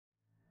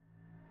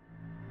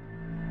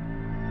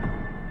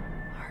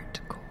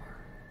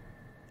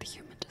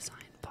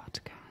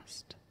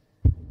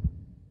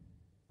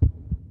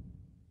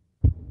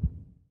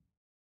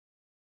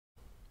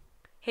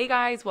Hey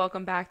guys,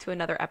 welcome back to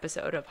another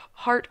episode of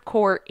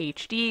Hardcore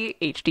HD.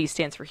 HD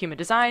stands for Human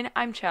Design.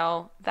 I'm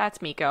Chell.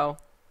 That's Miko.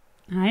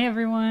 Hi,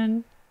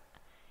 everyone.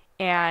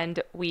 And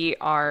we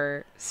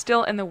are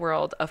still in the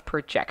world of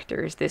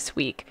projectors this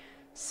week.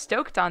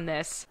 Stoked on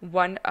this.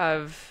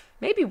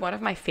 Maybe one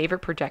of my favorite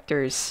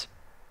projectors,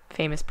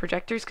 famous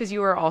projectors, because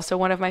you are also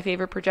one of my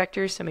favorite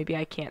projectors, so maybe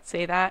I can't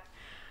say that.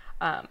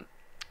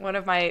 One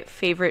of my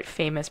favorite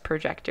famous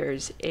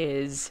projectors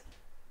is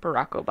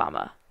Barack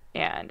Obama.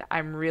 And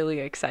I'm really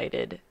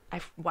excited.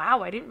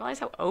 Wow, I didn't realize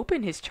how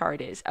open his chart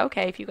is.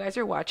 Okay, if you guys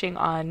are watching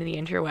on the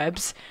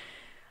interwebs,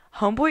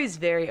 Homeboy is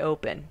very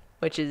open,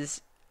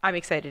 I'm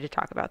excited to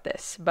talk about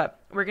this. But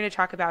we're going to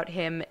talk about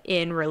him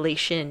in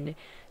relation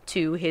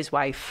to his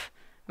wife,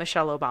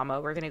 Michelle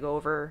Obama. We're going to go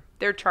over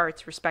their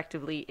charts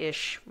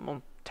respectively-ish.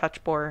 We'll touch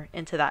more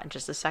into that in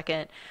just a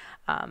second.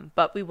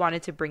 But we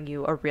wanted to bring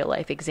you a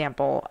real-life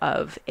example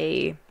of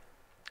a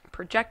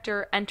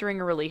projector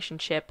entering a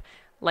relationship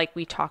like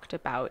we talked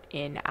about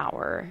in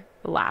our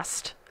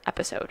last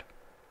episode.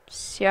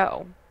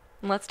 So,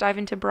 let's dive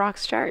into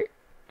Barack's chart.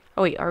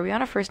 Oh wait, are we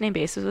on a first name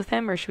basis with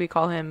him, or should we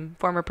call him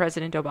former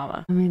President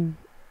Obama?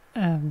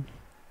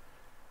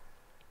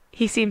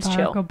 He seems Barack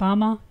chill.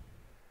 Obama.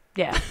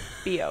 Yeah,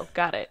 B.O.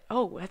 Got it.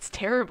 Oh, that's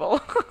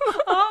terrible.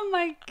 Oh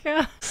my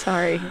god.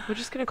 Sorry, we're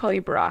just gonna call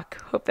you Barack.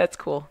 Hope that's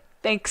cool.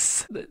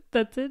 Thanks.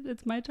 That's it?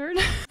 It's my turn?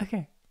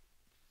 Okay.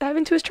 Dive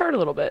into his chart a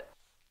little bit.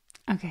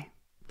 Okay.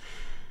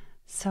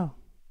 So,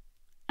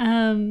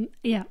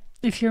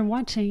 if you're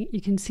watching, you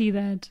can see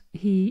that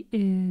he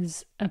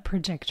is a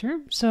projector.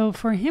 So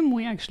for him,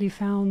 we actually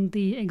found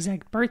the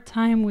exact birth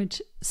time,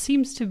 which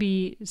seems to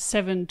be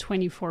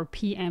 7:24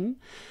 p.m.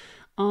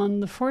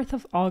 on the 4th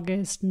of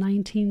August,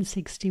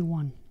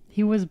 1961.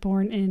 He was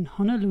born in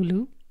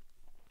Honolulu.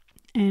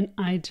 And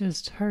I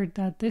just heard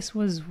that this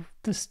was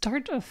the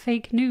start of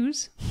fake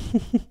news,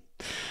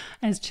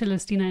 as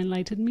Celestina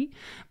enlightened me,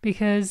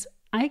 because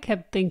I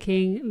kept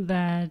thinking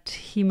that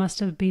he must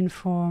have been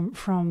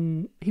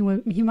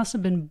he must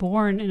have been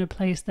born in a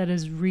place that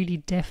is really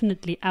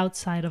definitely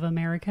outside of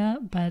America,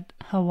 but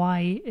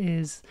Hawaii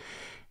is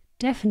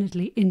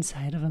definitely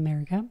inside of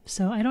America.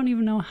 So I don't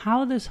even know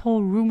how this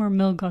whole rumor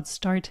mill got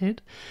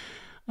started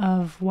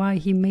of why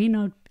he may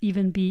not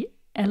even be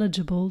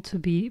eligible to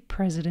be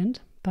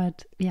president.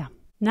 But yeah,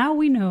 now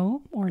we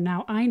know, or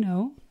now I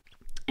know.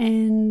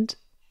 And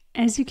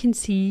as you can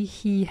see,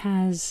 he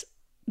has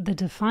the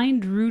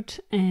defined root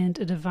and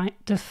a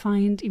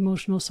defined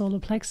emotional solar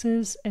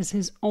plexus as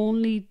his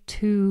only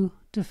two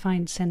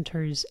defined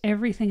centers.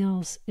 Everything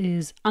else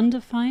is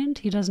undefined.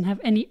 He doesn't have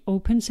any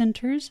open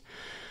centers.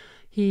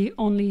 He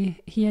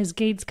has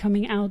gates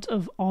coming out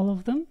of all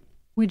of them,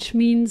 which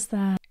means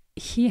that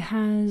he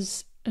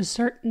has a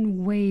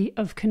certain way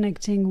of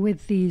connecting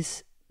with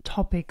these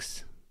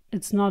topics.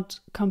 It's not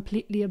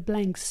completely a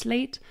blank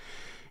slate.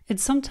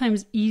 It's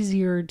sometimes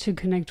easier to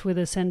connect with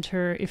a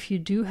center if you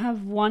do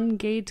have one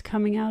gate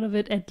coming out of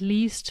it, at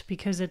least,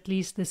 because at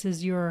least this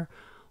is your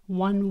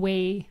one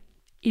way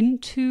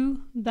into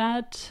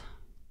that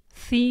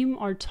theme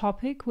or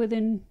topic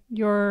within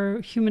your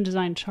human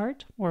design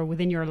chart or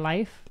within your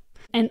life.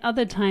 And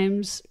other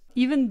times,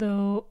 even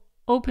though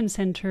open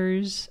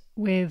centers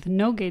with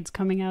no gates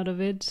coming out of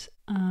it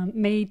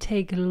may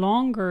take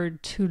longer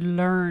to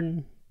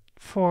learn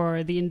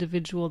for the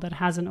individual that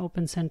has an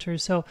open center.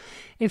 So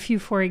if you,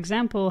 for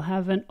example,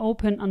 have an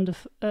open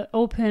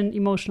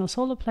emotional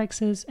solar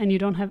plexus and you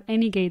don't have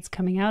any gates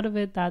coming out of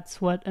it,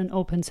 that's what an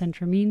open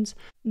center means,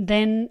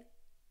 then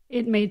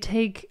it may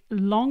take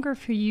longer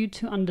for you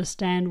to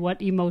understand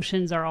what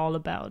emotions are all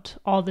about,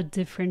 all the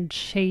different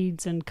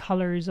shades and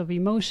colors of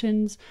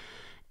emotions,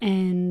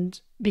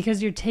 and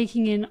because you're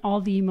taking in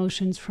all the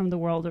emotions from the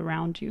world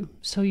around you.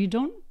 So you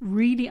don't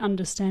really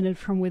understand it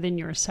from within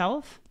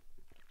yourself.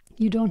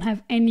 You don't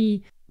have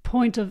any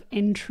point of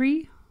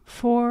entry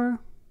for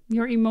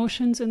your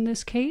emotions in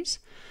this case.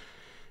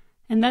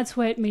 And that's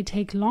why it may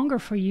take longer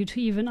for you to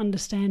even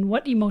understand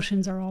what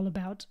emotions are all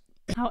about.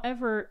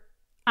 However,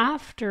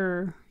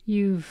 after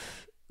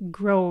you've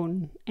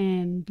grown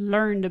and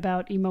learned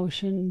about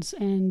emotions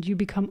and you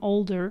become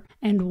older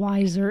and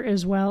wiser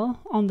as well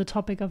on the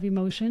topic of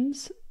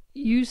emotions,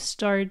 you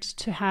start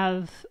to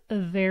have a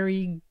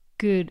very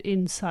good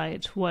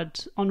insight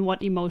on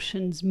what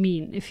emotions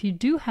mean. If you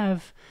do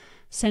have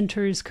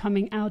centers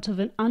coming out of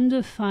an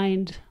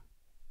undefined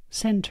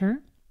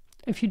center,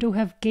 if you do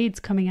have gates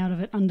coming out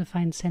of an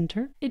undefined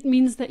center, it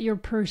means that your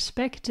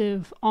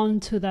perspective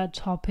onto that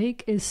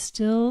topic is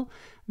still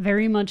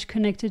very much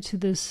connected to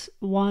this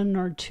one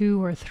or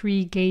two or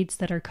three gates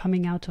that are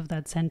coming out of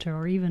that center,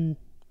 or even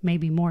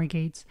maybe more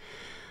gates.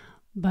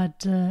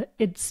 But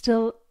it's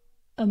still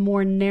a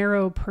more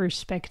narrow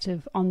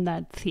perspective on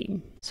that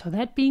theme. So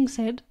that being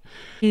said,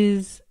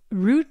 his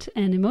root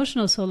and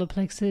emotional solar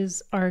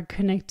plexus are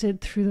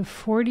connected through the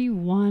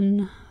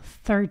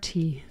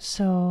 4130.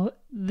 So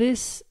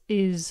this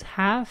is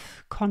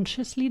half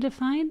consciously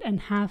defined and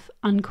half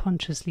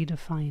unconsciously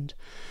defined,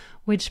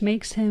 which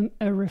makes him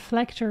a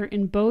reflector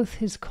in both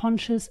his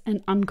conscious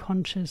and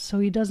unconscious. So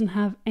he doesn't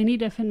have any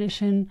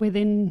definition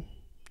within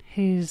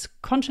his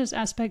conscious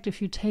aspect.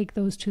 If you take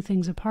those two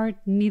things apart,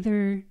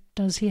 neither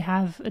does he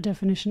have a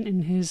definition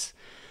in his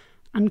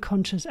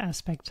unconscious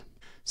aspect.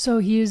 So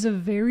he is a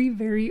very,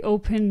 very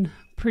open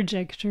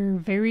projector,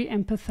 very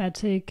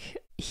empathetic.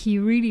 He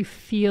really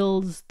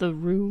feels the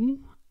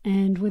room,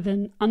 and with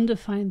an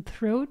undefined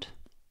throat,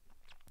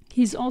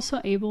 he's also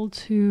able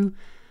to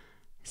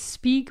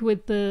speak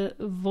with the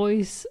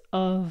voice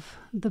of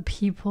the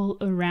people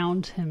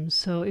around him.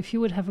 So if you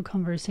would have a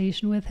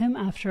conversation with him,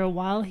 after a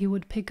while, he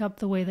would pick up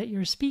the way that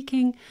you're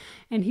speaking,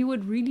 and he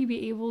would really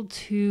be able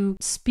to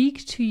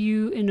speak to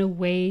you in a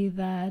way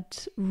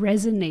that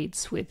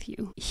resonates with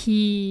you.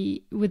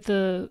 He, with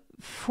the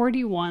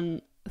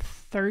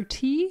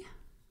 4130,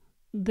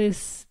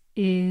 this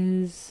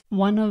is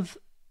one of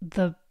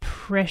the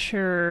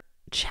pressure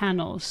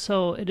channels.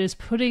 So it is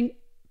putting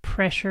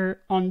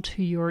pressure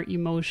onto your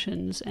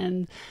emotions.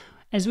 And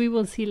as we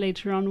will see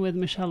later on with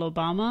Michelle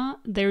Obama,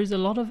 there's a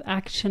lot of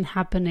action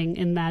happening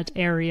in that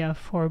area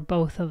for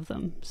both of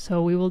them.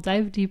 So we will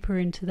dive deeper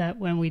into that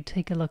when we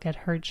take a look at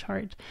her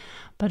chart.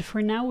 But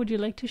for now, would you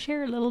like to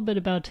share a little bit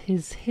about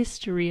his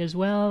history as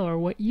well, or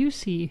what you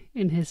see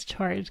in his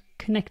chart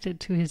connected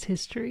to his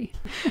history?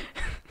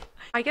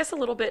 I guess a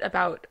little bit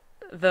about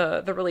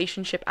the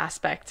relationship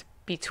aspect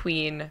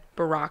between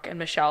Barack and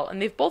Michelle.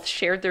 And they've both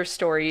shared their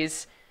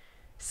stories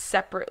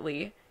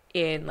separately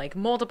in like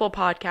multiple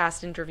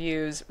podcast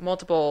interviews,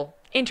 multiple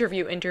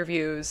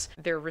interviews,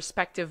 their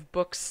respective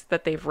books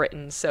that they've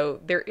written.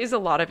 So there is a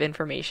lot of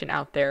information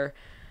out there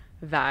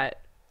that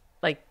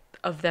like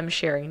of them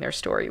sharing their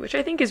story, which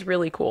I think is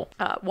really cool.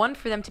 One,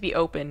 for them to be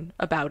open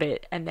about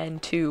it, and then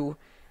two,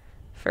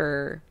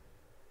 for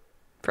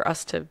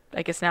us to,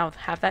 I guess, now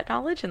have that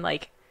knowledge and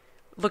like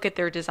look at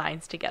their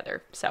designs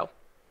together. So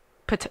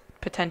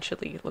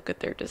potentially look at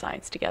their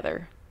designs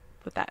together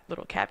with that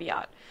little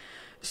caveat.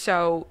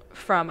 So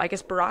from, I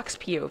guess, Barack's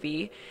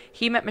POV,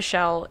 he met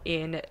Michelle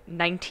in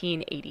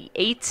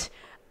 1988.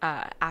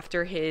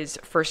 After his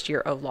first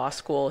year of law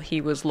school,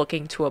 he was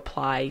looking to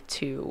apply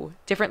to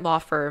different law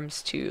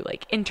firms to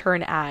like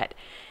intern at,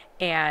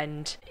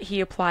 and he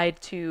applied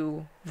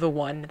to the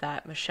one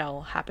that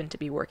Michelle happened to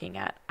be working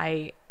at.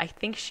 I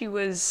think she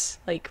was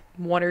like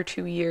 1 or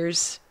 2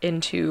 years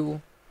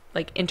into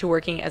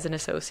working as an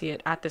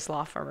associate at this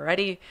law firm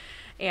already,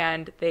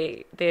 and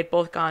they had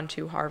both gone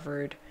to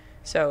Harvard.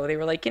 So they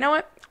were like, you know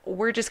what?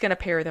 We're just going to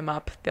pair them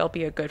up. They'll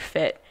be a good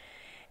fit.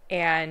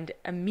 And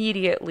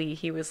immediately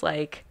he was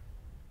like,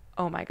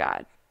 oh my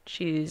God,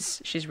 she's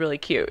really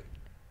cute.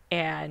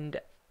 And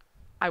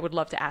I would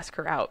love to ask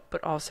her out,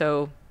 but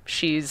also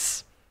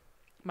she's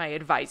my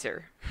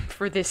advisor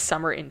for this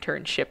summer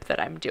internship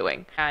that I'm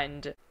doing.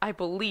 And I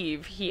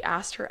believe he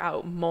asked her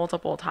out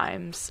multiple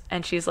times,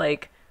 and she's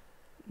like,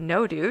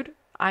 no, dude,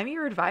 I'm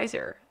your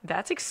advisor.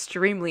 That's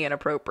extremely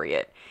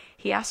inappropriate.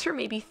 He asked her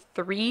maybe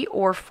 3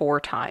 or 4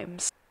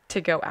 times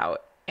to go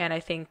out. And I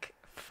think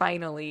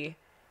finally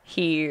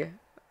he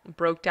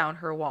broke down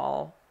her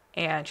wall,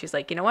 and she's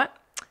like, you know what?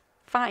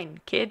 Fine,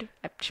 kid.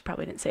 She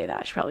probably didn't say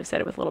that. She probably said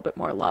it with a little bit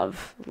more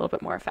love, a little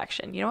bit more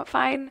affection. You know what?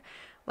 Fine.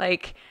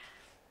 Like,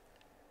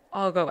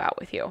 I'll go out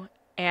with you.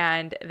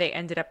 And they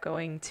ended up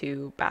going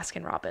to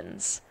Baskin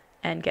Robbins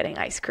and getting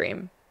ice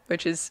cream,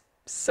 which is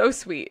so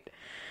sweet.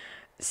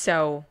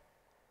 So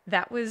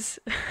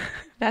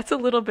that's a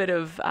little bit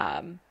of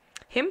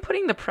him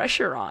putting the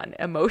pressure on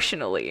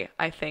emotionally,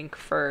 I think,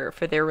 for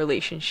their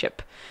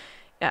relationship.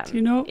 Do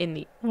you know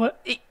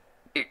what?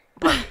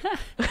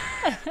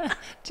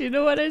 Do you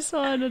know what I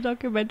saw in a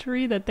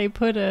documentary, that they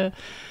put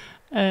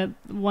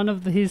one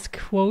of his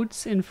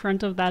quotes in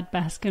front of that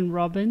Baskin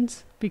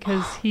Robbins,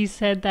 because he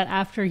said that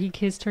after he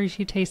kissed her,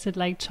 she tasted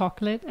like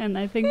chocolate, and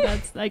I think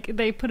that's like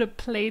they put a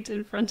plate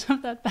in front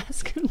of that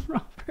Baskin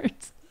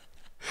Robbins.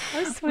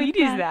 How sweet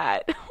is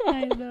that?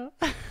 I know.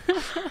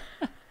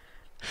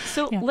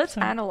 So let's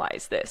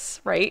analyze this,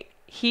 right?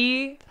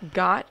 He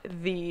got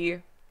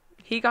the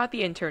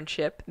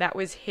internship. That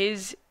was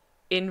his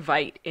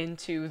invite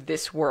into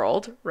this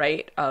world,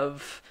 right?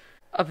 Of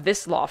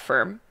this law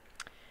firm.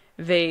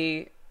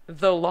 The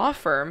law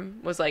firm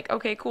was like,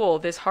 okay, cool.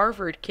 This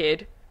Harvard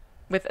kid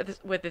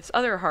with this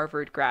other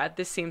Harvard grad,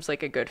 this seems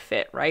like a good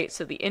fit, right?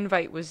 So the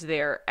invite was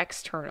there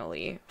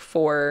externally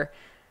for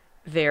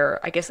their,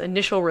 I guess,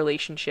 initial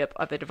relationship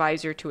of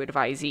advisor to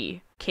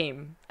advisee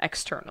came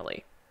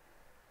externally.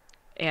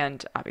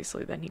 And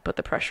obviously then he put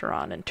the pressure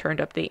on and turned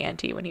up the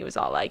ante when he was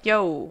all like,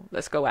 yo,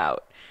 let's go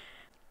out.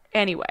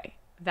 Anyway,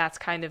 that's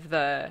kind of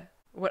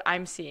what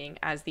I'm seeing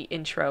as the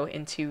intro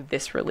into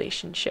this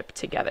relationship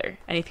together.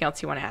 Anything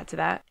else you want to add to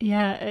that?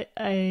 Yeah,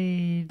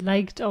 I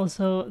liked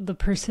also the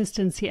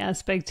persistency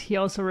aspect. He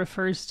also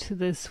refers to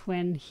this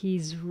when he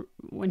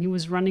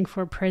was running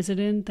for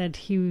president,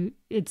 that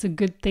it's a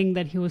good thing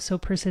that he was so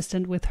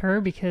persistent with her,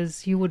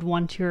 because you would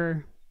want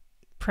your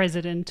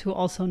president to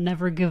also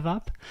never give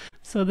up.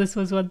 So this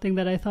was one thing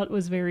that I thought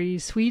was very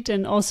sweet.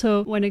 And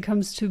also when it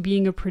comes to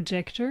being a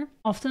projector,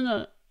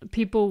 often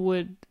people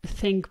would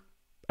think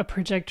a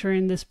projector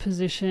in this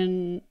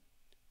position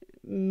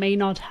may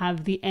not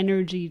have the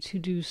energy to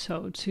do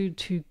so,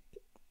 to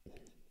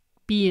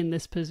be in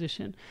this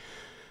position.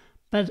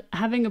 But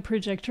having a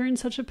projector in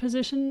such a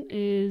position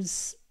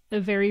is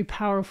a very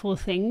powerful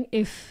thing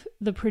if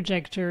the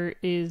projector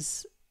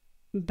is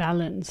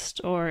balanced,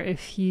 or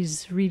if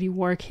he's really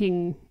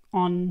working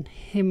on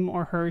him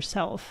or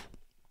herself.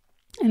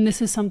 And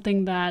this is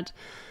something that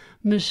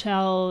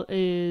Michelle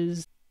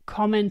is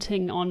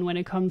commenting on when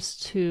it comes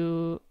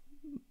to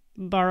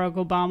Barack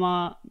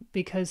Obama,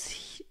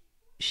 because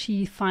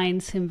she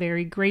finds him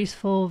very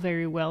graceful,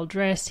 very well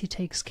dressed. He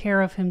takes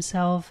care of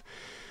himself.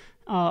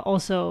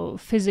 Also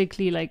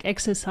physically, like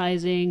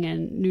exercising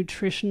and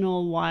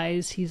nutritional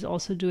wise, he's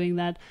also doing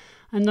that.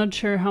 I'm not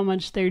sure how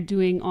much they're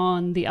doing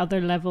on the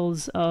other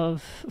levels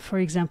of, for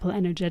example,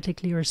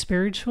 energetically or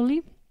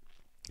spiritually.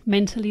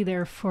 Mentally,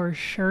 they're for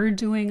sure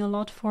doing a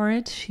lot for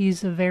it.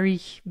 She's a very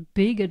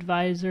big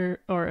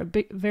advisor, or a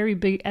very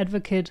big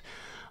advocate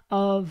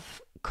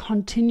of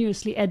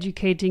continuously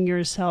educating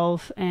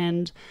yourself.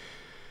 And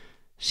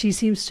she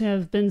seems to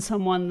have been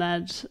someone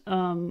that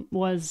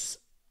was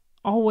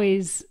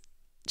always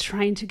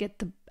trying to get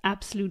the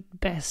absolute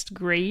best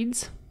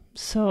grades.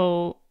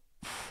 So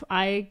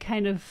I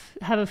kind of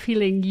have a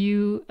feeling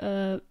you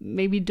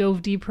maybe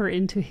dove deeper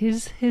into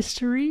his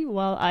history,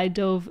 while I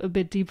dove a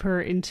bit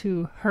deeper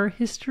into her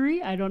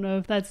history. I don't know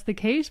if that's the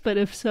case, but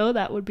if so,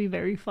 that would be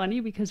very funny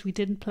because we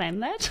didn't plan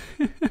that.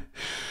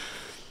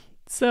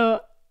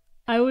 So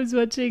I was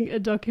watching a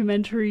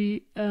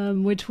documentary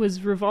which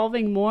was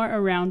revolving more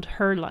around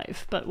her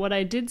life. But what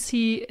I did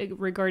see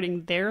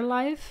regarding their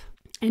life,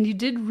 and you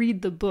did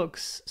read the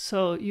books,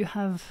 so you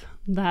have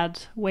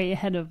that way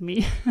ahead of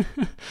me.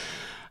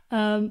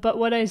 But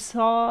what I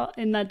saw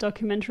in that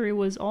documentary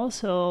was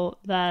also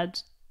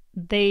that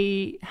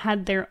they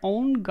had their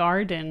own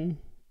garden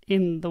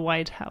in the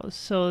White House.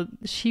 So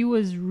she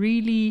was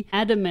really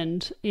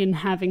adamant in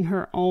having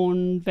her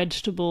own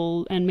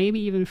vegetable and maybe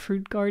even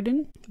fruit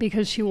garden,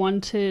 because she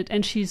wanted,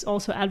 and she's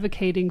also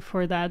advocating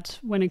for that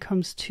when it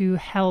comes to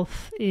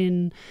health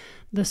in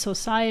the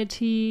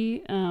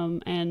society,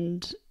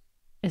 and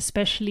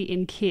especially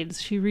in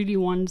kids. She really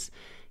wants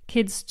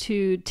kids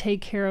to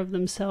take care of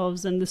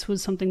themselves, and this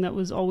was something that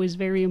was always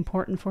very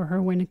important for her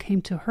when it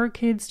came to her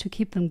kids, to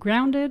keep them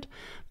grounded,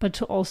 but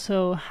to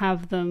also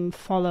have them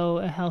follow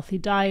a healthy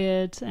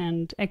diet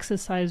and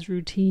exercise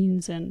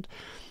routines. And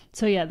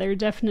so yeah, they're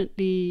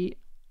definitely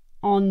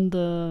on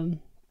the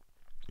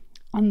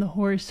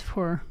horse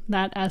for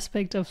that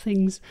aspect of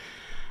things.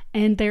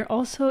 And they're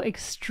also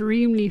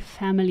extremely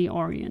family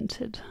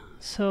oriented.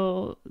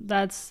 So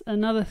that's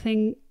another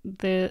thing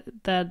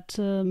that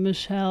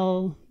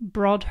Michelle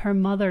brought her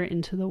mother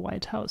into the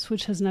White House,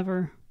 which has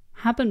never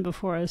happened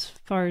before as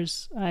far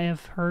as I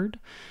have heard.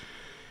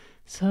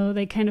 So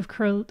they kind of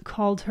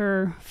called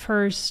her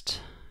first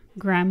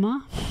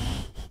grandma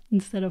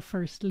instead of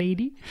first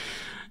lady.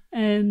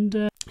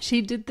 And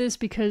she did this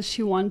because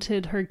she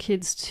wanted her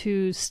kids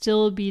to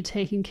still be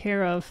taken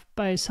care of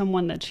by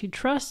someone that she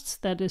trusts,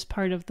 that is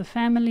part of the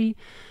family,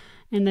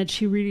 and that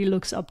she really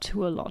looks up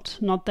to a lot.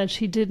 Not that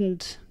she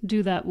didn't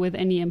do that with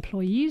any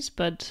employees,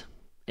 but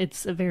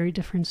it's a very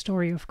different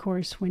story, of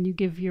course, when you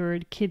give your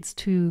kids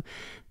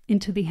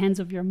into the hands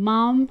of your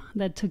mom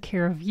that took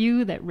care of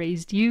you, that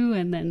raised you,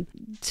 and then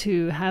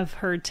to have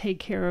her take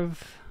care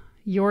of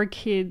your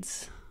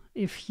kids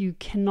if you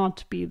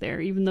cannot be there.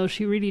 Even though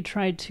she really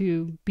tried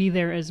to be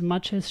there as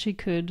much as she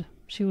could.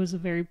 She was a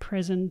very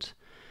present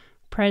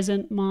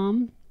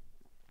mom,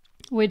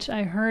 which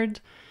I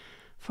heard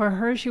for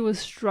her, she was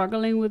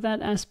struggling with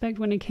that aspect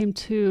when it came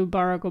to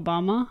Barack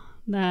Obama,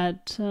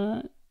 that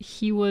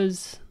he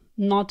was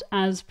not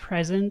as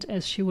present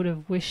as she would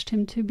have wished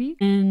him to be.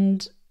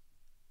 And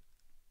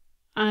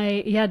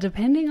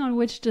depending on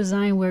which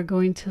design we're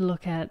going to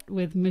look at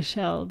with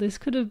Michelle, this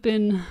could have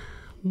been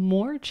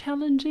more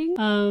challenging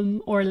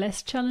or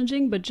less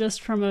challenging, but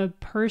just from a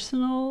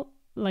personal,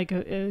 like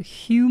a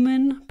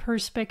human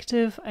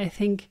perspective, I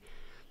think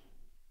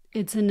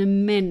it's an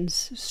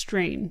immense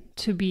strain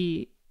to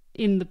be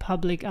in the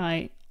public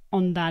eye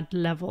on that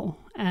level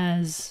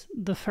as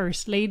the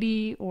first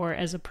lady or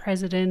as a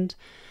president,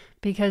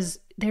 because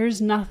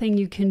there's nothing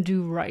you can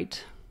do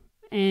right.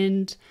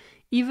 And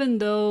even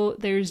though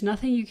there's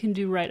nothing you can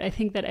do right, I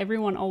think that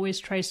everyone always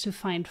tries to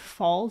find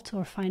fault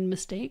or find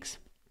mistakes.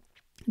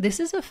 This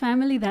is a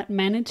family that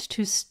managed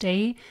to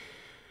stay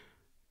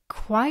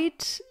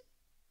quite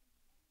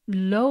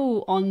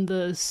low on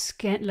the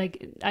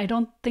I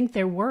don't think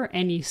there were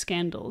any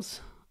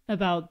scandals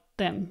about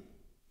them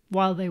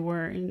while they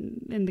were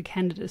in the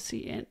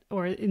candidacy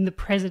or in the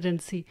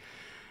presidency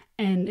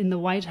and in the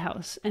White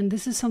House. And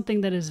this is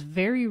something that is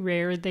very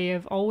rare. They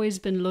have always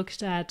been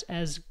looked at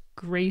as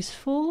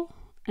graceful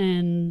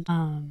and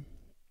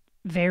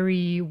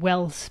very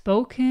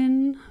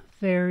well-spoken,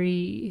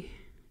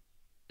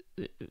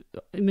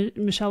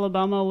 Michelle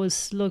Obama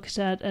was looked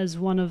at as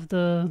one of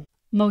the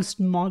most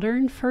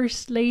modern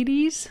first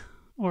ladies,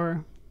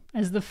 or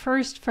as the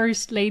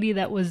first lady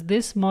that was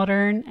this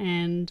modern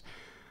and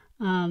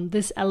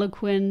this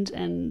eloquent,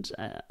 and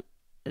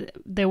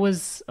there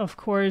was, of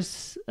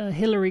course,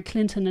 Hillary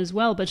Clinton as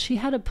well, but she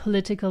had a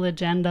political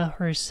agenda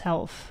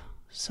herself.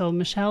 So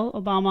Michelle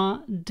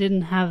Obama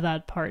didn't have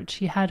that part.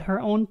 She had her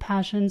own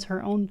passions,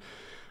 her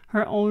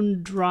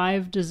own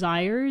drive,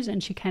 desires,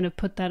 and she kind of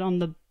put that on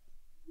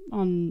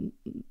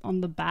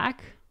the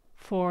back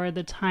for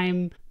the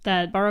time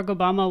that Barack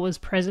Obama was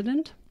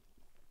president.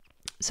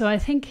 So I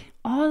think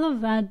all of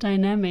that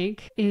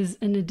dynamic is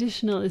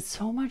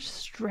so much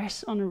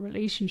stress on a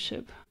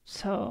relationship.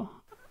 So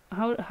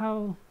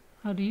how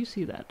do you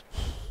see that?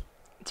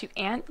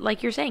 And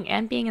like you're saying,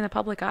 and being in the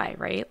public eye,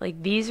 right?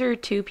 Like, these are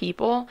two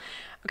people.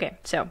 Okay,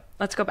 so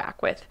let's go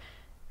back with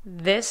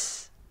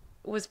this.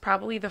 Was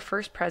probably the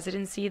first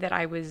presidency that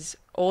I was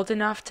old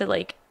enough to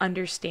like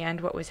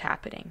understand what was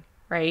happening,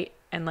 right?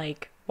 And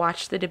like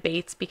watch the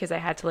debates, because I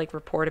had to like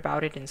report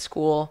about it in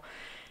school.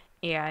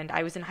 And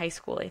I was in high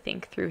school, I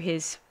think, through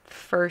his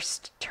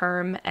first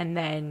term, and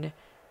then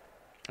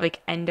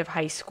like end of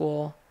high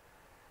school.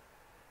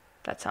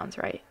 That sounds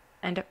right.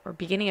 Or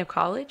beginning of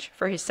college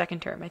for his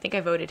second term. I think I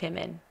voted him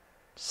in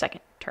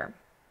second term.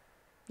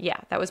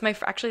 Yeah, that was my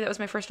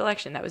first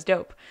election. That was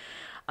dope.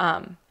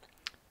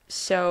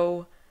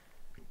 So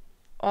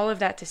all of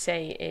that to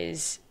say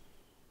is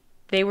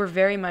they were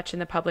very much in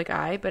the public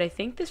eye, but I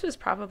think this was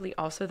probably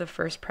also the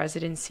first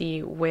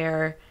presidency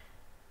where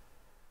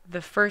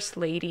the first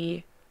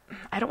lady,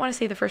 I don't want to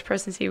say the first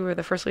presidency where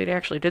the first lady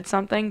actually did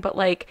something, but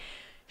like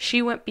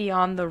she went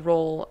beyond the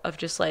role of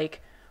just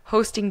like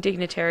hosting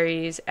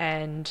dignitaries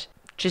and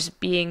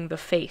just being the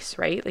face,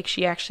 right? Like,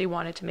 she actually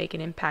wanted to make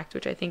an impact,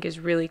 which I think is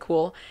really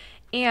cool.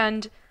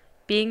 And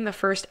being the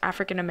first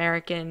African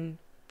American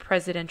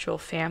presidential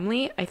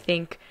family, I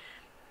think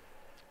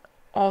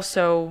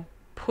also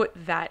put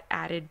that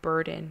added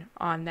burden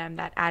on them,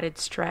 that added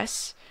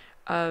stress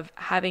of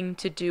having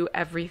to do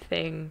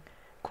everything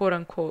quote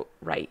unquote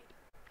right.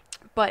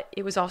 But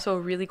it was also a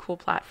really cool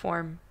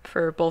platform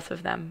for both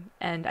of them.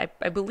 And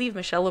I believe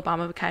Michelle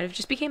Obama kind of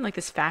just became like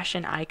this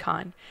fashion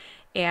icon,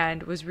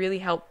 and was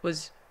really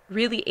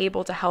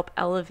able to help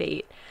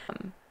elevate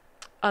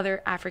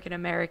other African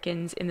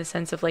Americans in the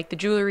sense of like the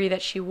jewelry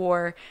that she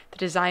wore, the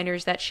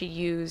designers that she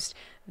used,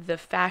 the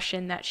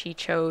fashion that she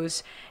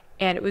chose.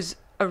 And it was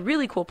a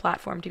really cool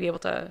platform to be able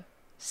to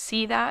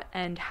see that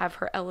and have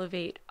her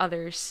elevate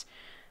others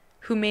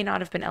who may not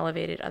have been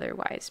elevated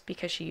otherwise,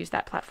 because she used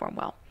that platform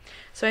well.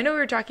 So I know we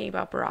were talking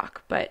about Barack,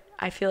 but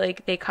I feel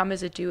like they come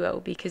as a duo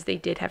because they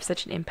did have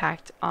such an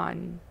impact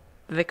on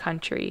the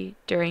country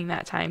during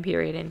that time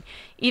period. And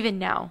even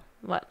now,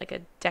 like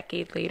a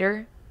decade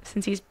later,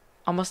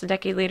 almost a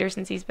decade later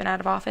since he's been out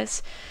of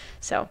office.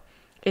 So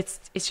it's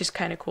just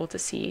kind of cool to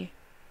see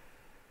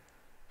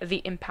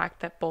the impact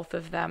that both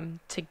of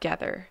them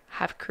together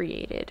have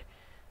created,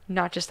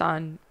 not just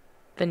on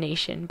the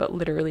nation, but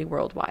literally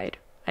worldwide.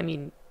 I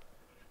mean,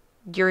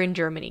 you're in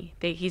Germany.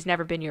 He's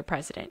never been your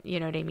president. You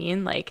know what I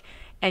mean? Like,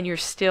 and you're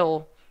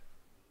still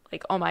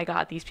like, oh my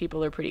God, these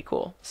people are pretty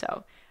cool.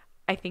 So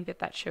I think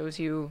that shows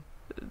you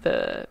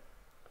the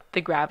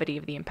gravity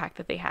of the impact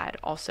that they had.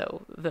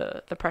 Also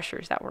the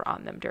pressures that were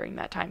on them during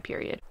that time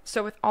period.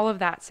 So with all of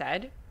that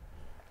said,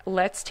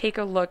 let's take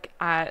a look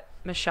at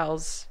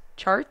Michelle's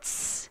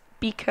charts,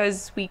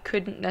 because we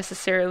couldn't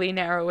necessarily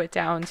narrow it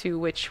down to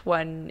which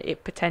one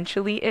it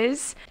potentially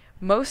is.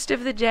 Most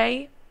of the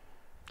day,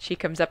 she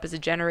comes up as a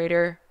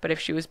generator, but if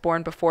she was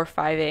born before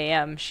 5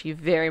 a.m., she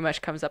very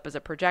much comes up as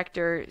a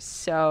projector.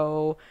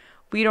 So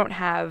we don't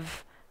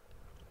have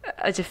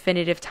a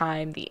definitive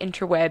time. The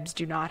interwebs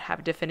do not have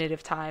a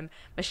definitive time.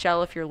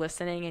 Michelle, if you're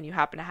listening and you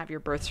happen to have your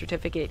birth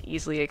certificate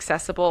easily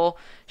accessible,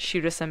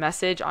 shoot us a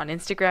message on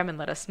Instagram and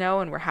let us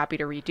know, and we're happy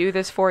to redo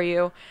this for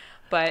you.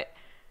 But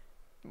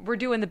we're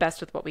doing the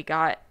best with what we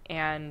got,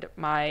 and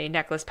my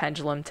necklace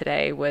pendulum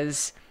today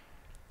was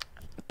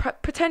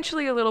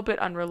potentially a little bit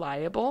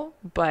unreliable,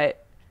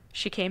 but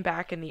she came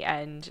back in the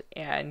end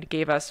and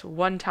gave us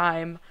one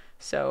time,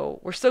 so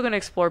we're still going to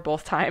explore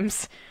both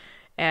times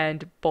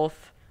and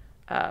both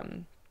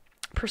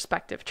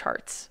perspective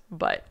charts,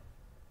 but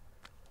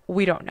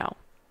we don't know,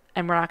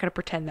 and we're not going to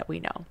pretend that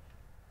we know.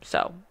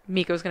 So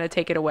Miko's going to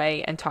take it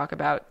away and talk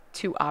about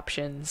two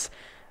options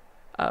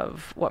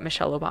of what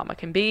Michelle Obama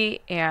can be,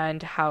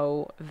 and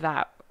how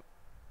that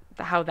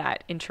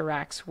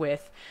interacts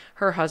with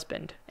her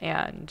husband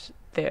and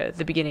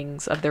the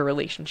beginnings of their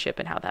relationship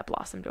and how that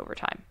blossomed over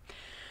time.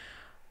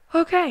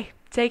 Okay,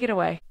 take it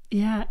away.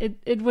 Yeah,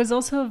 it was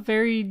also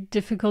very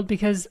difficult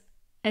because,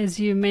 as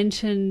you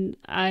mentioned,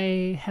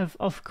 I have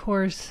of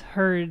course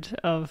heard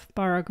of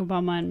Barack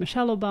Obama and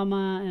Michelle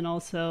Obama, and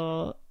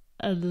also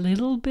a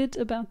little bit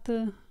about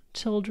the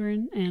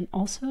children and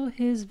also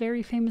his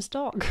very famous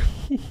dog.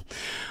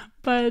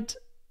 But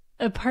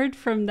apart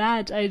from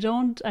that, I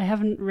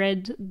haven't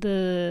read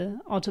the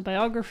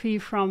autobiography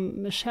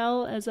from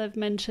Michelle, as I've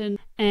mentioned,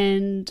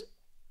 and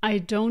I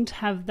don't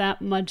have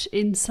that much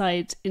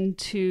insight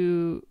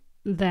into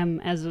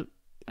them as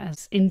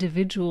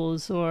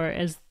individuals, or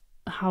as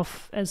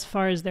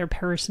far as their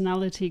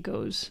personality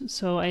goes.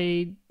 So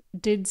I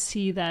did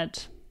see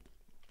that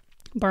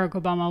Barack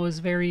Obama was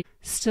very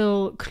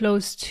still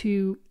close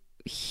to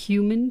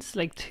humans,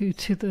 like to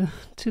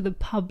the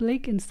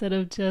public, instead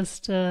of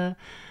just up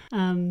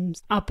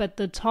at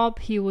the top.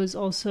 He was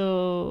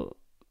also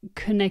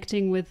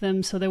connecting with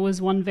them. So there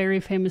was one very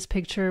famous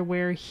picture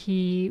where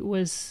he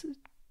was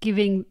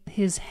giving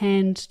his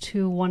hand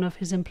to one of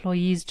his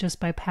employees just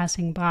by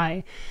passing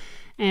by.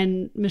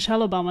 And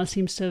Michelle Obama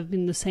seems to have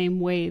been the same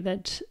way,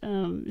 that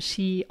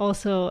she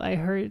also, I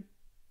heard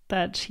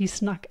that she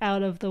snuck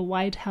out of the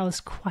White House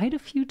quite a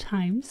few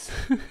times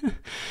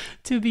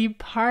to be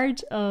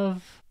part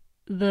of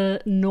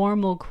the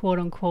normal quote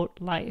unquote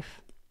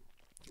life.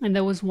 And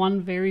there was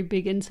one very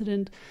big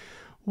incident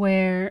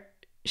where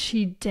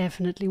she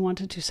definitely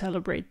wanted to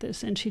celebrate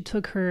this, and she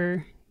took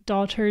her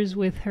daughters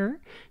with her.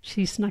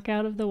 She snuck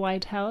out of the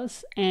White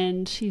House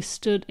and she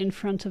stood in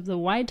front of the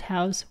White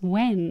House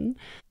when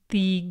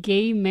the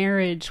gay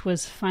marriage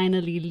was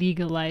finally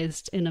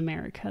legalized in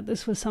America.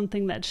 This was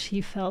something that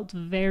she felt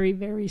very,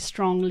 very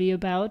strongly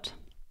about.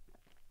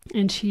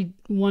 And she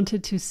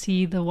wanted to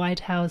see the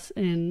White House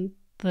in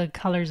the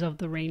colors of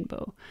the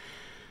rainbow.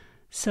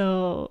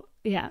 So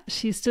yeah,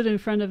 she stood in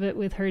front of it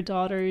with her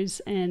daughters,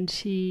 and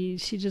she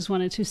just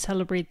wanted to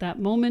celebrate that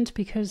moment,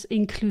 because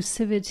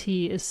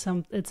inclusivity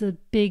it's a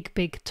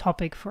big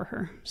topic for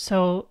her.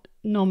 So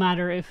no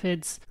matter if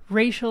it's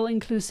racial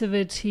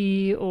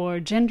inclusivity or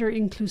gender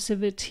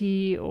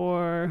inclusivity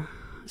or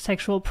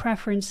sexual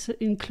preference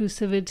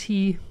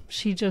inclusivity,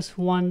 she just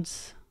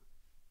wants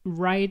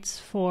rights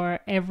for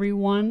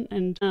everyone,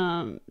 and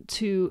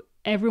to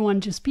everyone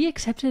just be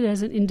accepted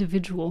as an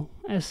individual,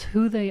 as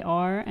who they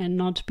are, and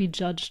not be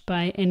judged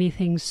by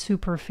anything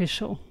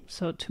superficial.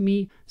 So to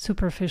me,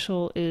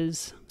 superficial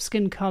is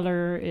skin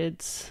color,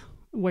 it's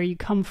where you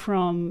come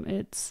from,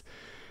 it's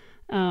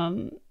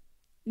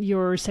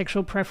your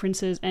sexual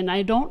preferences. And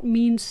I don't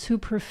mean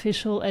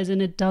superficial as in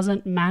it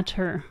doesn't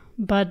matter,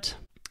 but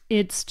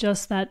it's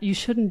just that you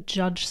shouldn't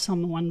judge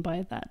someone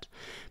by that.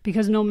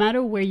 Because no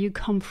matter where you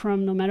come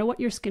from, no matter what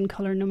your skin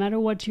color, no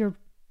matter what your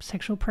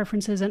sexual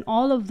preferences and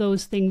all of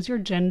those things, your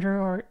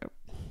gender or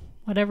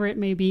whatever it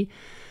may be,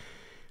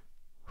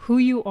 who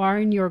you are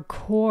in your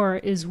core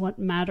is what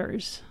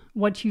matters.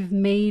 What you've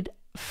made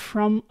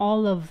from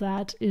all of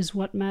that is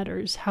what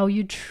matters. How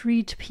you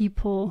treat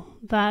people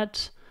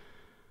that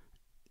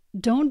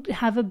don't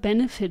have a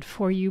benefit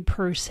for you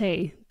per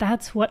se,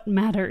 that's what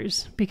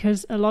matters.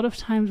 Because a lot of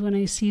times when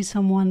I see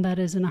someone that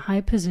is in a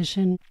high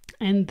position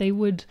and they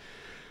would,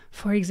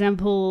 for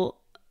example,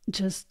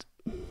 just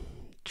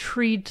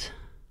treat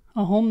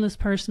a homeless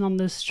person on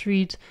the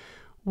street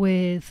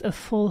with a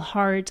full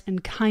heart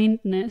and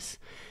kindness,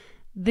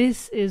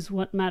 this is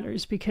what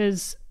matters,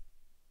 because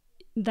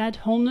that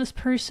homeless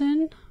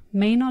person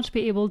may not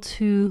be able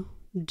to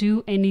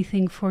do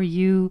anything for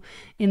you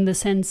in the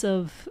sense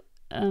of,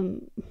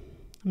 I'm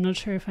not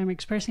sure if I'm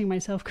expressing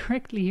myself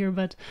correctly here,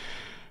 but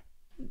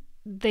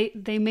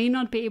they may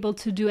not be able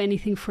to do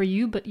anything for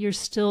you, but you're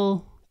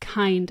still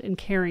kind and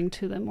caring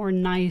to them, or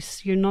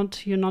nice. You're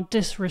not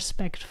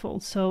disrespectful.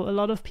 So a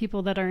lot of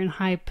people that are in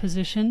high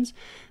positions,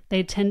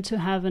 they tend to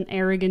have an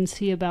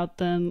arrogancy about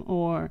them,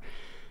 or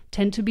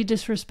tend to be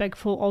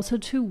disrespectful also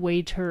to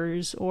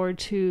waiters or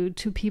to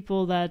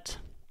people that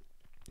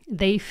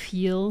they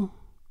feel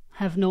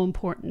have no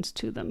importance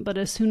to them. But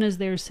as soon as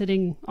they're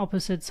sitting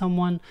opposite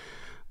someone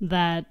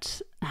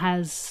that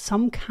has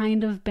some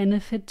kind of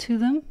benefit to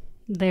them,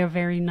 they're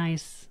very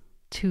nice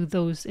to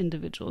those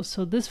individuals.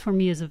 So this for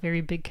me is a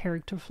very big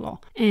character flaw.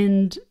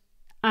 And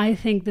I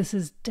think this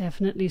is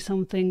definitely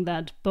something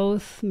that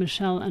both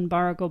Michelle and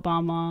Barack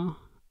Obama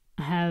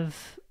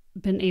have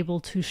been able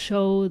to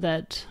show,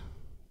 that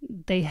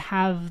they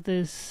have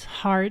this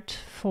heart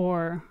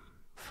for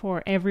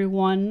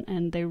everyone,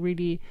 and they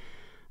really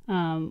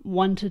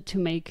wanted to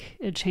make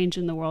a change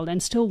in the world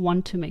and still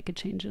want to make a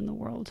change in the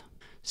world.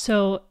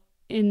 So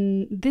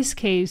in this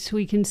case,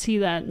 we can see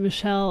that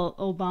Michelle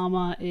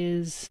Obama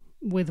is,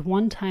 with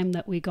one time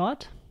that we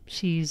got,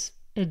 she's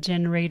a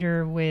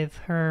generator with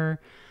a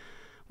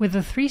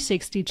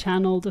 360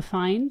 channel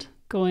defined,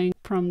 going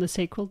from the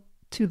sacral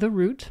to the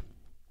root.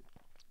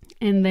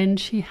 And then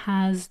she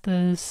has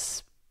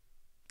the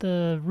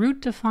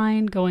root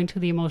defined going to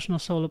the emotional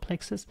solar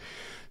plexus.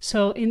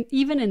 So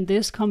even in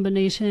this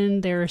combination,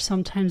 there are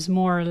sometimes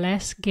more or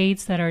less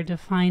gates that are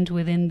defined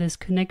within this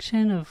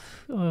connection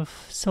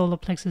of solar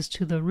plexus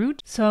to the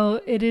root.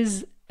 So it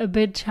is a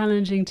bit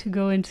challenging to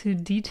go into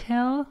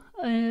detail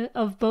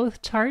of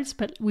both charts,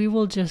 but we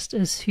will just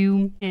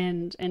assume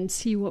and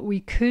see what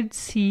we could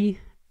see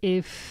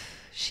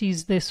if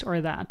she's this or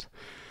that.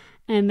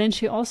 And then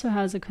she also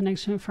has a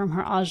connection from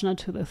her ajna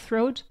to the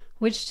throat,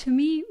 which to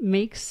me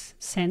makes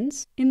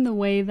sense in the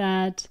way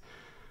that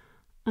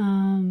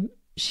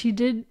she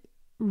did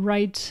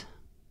write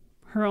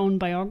her own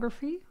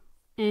biography,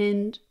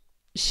 and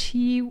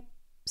she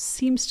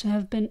seems to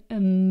have been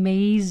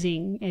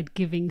amazing at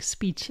giving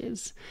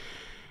speeches.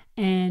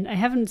 And I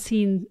haven't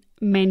seen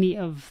many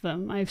of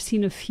them. I've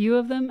seen a few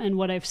of them, and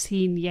what I've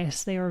seen,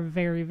 yes, they are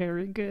very,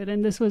 very good.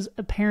 And this was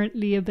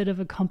apparently a bit of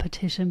a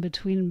competition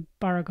between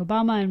Barack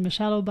Obama and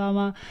Michelle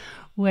Obama,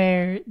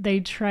 where they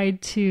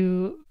tried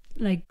to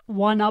like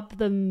one up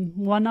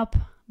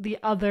the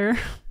other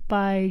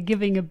by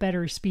giving a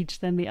better speech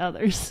than the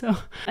others. So,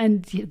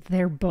 and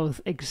they're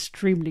both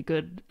extremely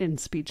good in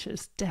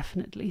speeches,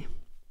 definitely.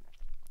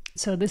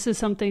 So this is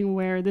something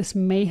where this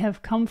may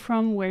have come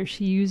from, where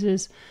she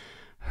uses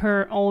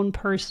her own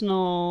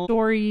personal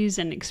stories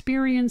and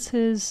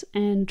experiences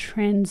and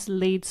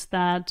translates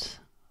that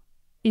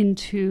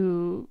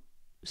into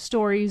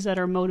stories that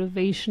are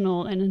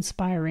motivational and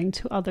inspiring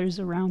to others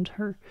around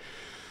her.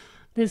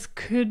 This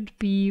could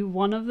be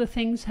one of the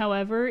things.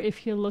 However,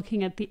 if you're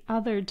looking at the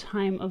other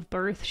time of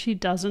birth, she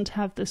doesn't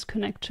have this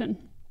connection.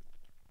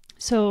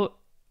 So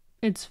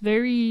it's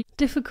very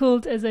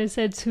difficult, as I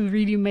said, to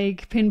really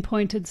make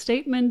pinpointed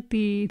statement.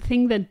 The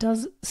thing that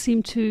does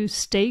seem to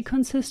stay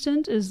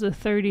consistent is the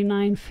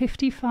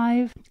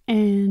 3955,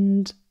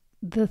 and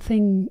the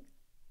thing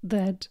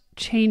that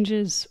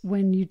changes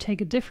when you take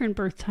a different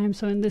birth time,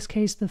 so in this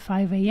case the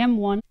 5 a.m.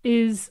 one,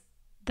 is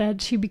that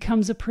she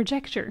becomes a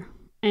projector.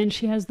 And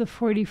she has the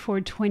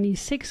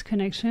 4426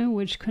 connection,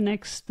 which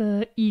connects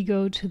the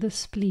ego to the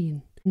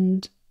spleen.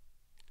 And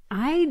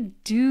I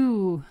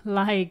do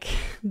like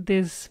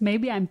this.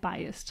 Maybe I'm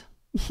biased,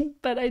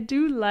 but I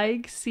do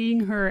like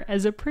seeing her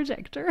as a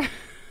projector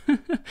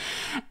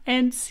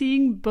and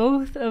seeing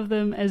both of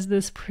them as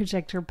this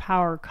projector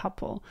power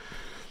couple,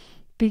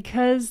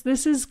 because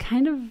this is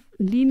kind of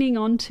leaning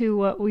onto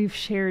what we've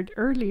shared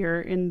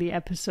earlier in the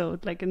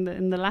episode, like in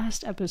the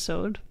last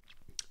episode,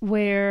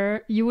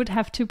 where you would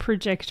have two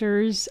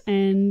projectors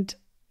and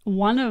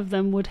one of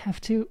them would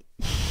have to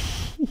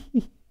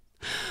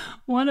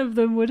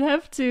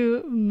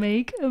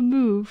make a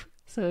move.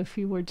 So if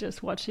you were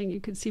just watching, you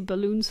could see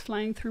balloons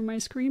flying through my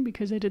screen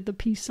because I did the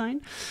peace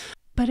sign.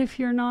 But if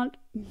you're not,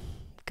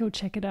 go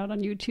check it out on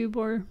YouTube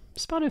or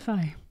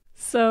Spotify.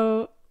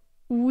 So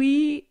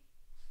we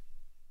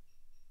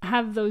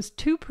have those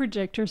two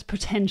projectors,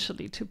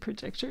 potentially two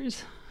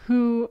projectors,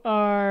 who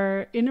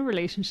are in a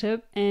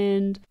relationship,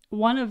 and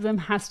one of them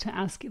has to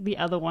ask the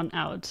other one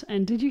out.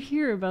 And did you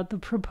hear about the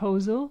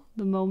proposal,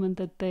 the moment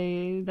that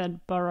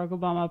Barack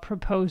Obama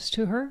proposed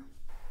to her?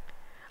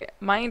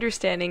 My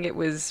understanding, it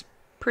was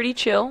pretty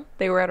chill.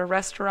 They were at a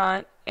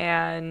restaurant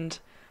and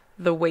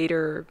the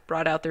waiter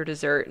brought out their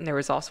dessert, and there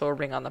was also a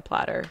ring on the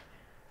platter.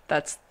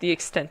 That's the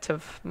extent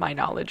of my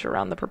knowledge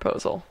around the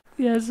proposal.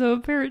 Yeah, so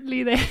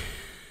apparently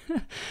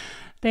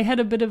they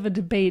had a bit of a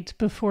debate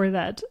before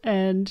that,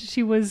 and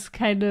she was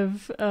kind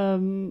of,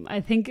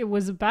 I think it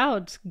was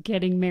about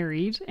getting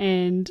married,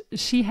 and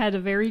she had a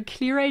very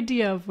clear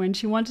idea of when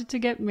she wanted to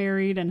get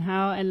married and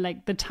how, and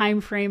like the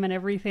time frame and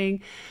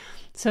everything.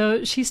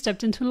 So she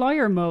stepped into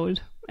lawyer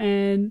mode,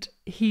 and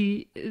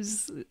he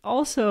is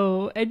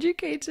also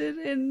educated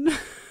in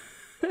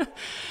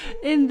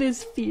in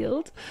this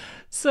field.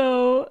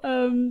 So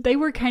they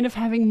were kind of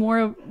having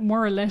more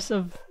or less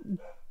of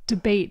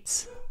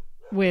debates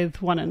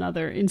with one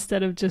another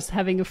instead of just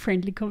having a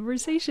friendly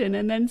conversation.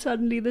 And then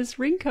suddenly this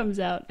ring comes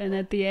out, and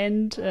at the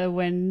end,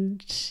 when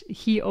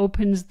he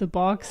opens the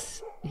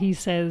box, he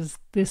says,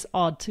 "This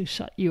ought to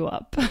shut you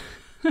up,"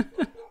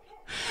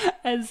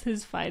 as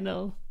his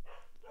final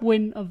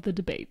win of the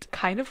debate.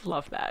 Kind of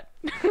love that.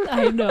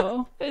 I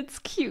know, it's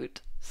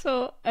cute.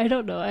 So I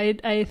don't know,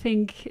 I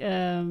think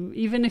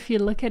even if you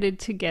look at it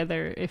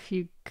together, if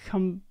you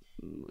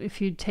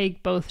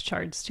take both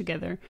charts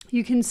together,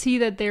 you can see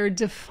that they're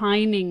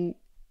defining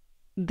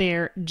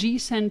their G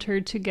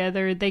center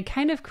together. They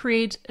kind of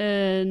create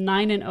a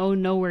 9 and 0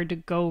 nowhere to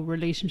go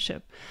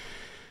relationship.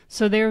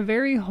 So they're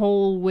very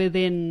whole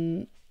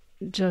within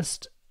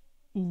just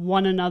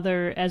one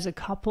another as a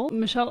couple.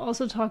 Michelle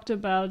also talked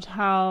about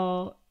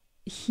how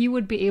he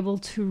would be able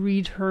to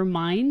read her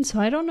mind. So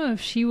I don't know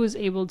if she was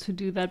able to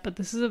do that, but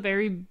this is a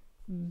very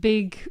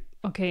big,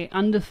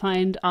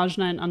 undefined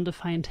ajna and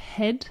undefined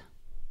head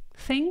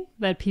thing,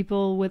 that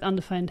people with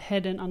undefined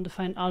head and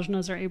undefined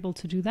ajnas are able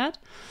to do that.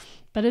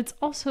 But it's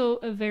also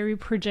a very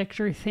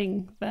projector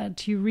thing,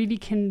 that you really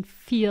can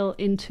feel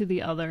into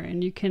the other,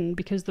 and you can,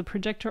 because the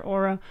projector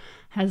aura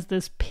has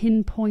this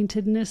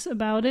pinpointedness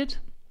about it.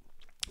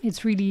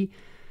 It's really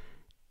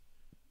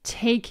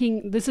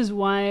this is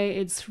why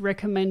it's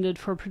recommended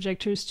for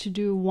projectors to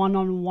do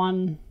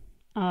one-on-one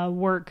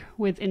work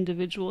with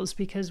individuals,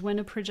 because when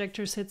a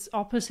projector sits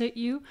opposite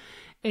you,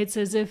 it's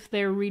as if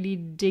they're really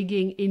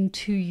digging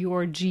into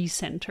your G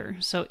center,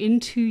 so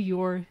into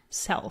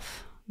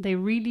yourself. They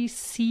really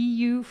see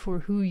you for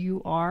who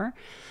you are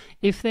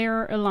if they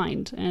are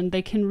aligned, and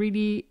they can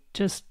really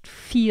just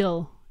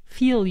feel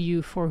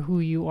you for who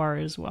you are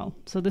as well.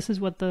 So this is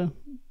what the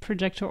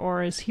projector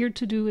aura is here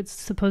to do. It's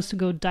supposed to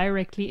go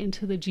directly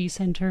into the G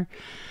center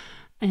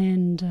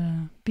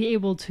and be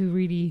able to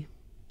really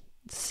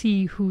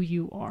see who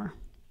you are.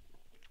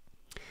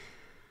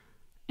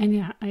 And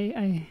yeah,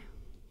 I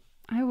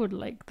would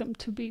like them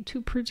to be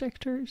two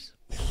projectors.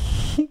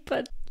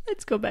 But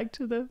let's go back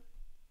to the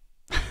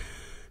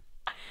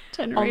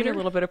generator. Only a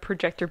little bit of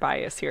projector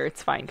bias here.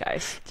 It's fine,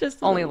 guys. Just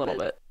only a little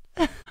bit.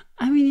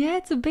 I mean, yeah,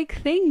 it's a big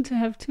thing to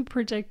have two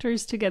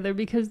projectors together,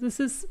 because this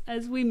is,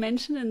 as we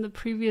mentioned in the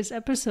previous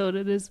episode,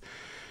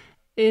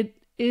 it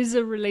is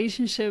a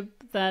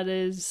relationship that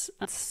is,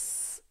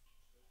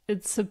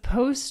 it's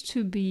supposed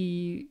to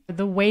be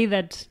the way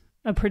that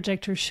a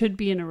projector should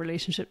be in a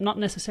relationship, not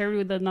necessarily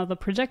with another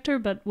projector,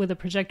 but with a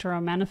projector or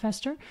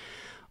manifestor,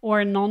 or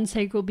a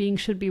non-sacral being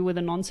should be with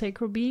a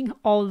non-sacral being,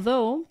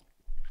 although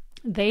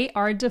they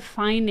are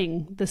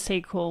defining the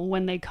sacral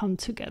when they come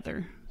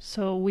together.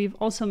 So we've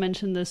also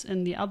mentioned this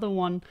in the other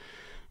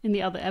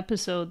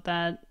episode,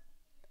 that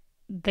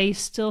they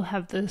still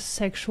have the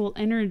sexual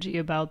energy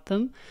about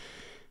them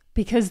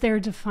because they're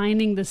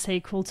defining the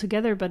sacral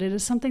together, but it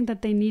is something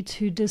that they need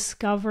to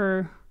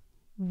discover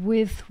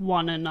with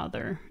one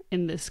another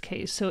in this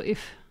case. So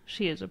if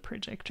she is a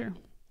projector.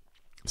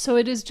 So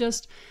it is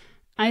just,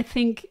 I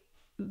think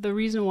the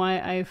reason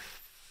why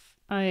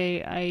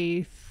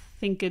I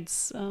think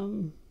it's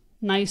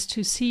nice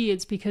to see,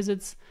 it's because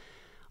it's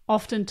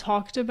often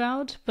talked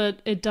about,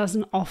 but it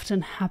doesn't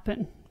often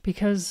happen,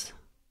 because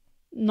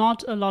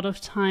not a lot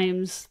of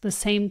times the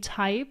same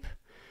type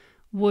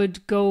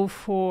would go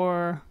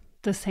for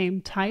the same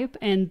type,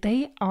 and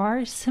they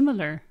are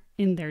similar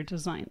in their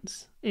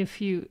designs if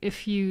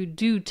you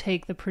do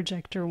take the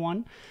projector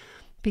one,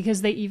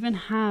 because they even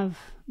have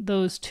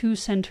those two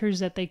centers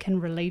that they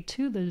can relate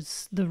to.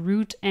 There's the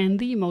root and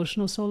the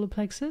emotional solar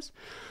plexus.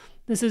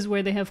 This is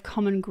where they have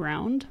common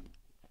ground.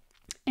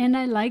 And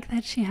I like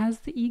that she has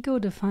the ego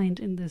defined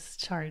in this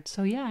chart.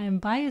 So yeah, I'm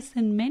biased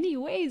in many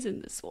ways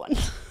in this one,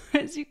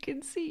 as you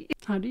can see.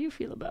 How do you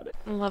feel about it?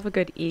 I love a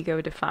good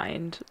ego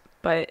defined,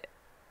 but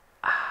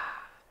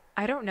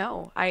I don't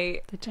know.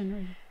 The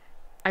generator.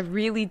 I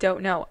really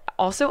don't know.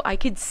 Also, I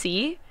could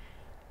see,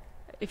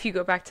 if you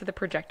go back to the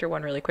projector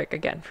one really quick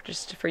again,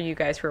 just for you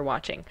guys who are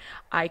watching,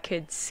 I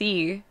could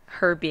see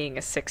her being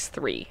a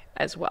 6'3"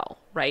 as well,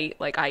 right?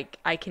 Like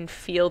I can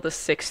feel the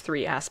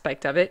 6'3"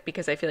 aspect of it,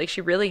 because I feel like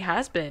she really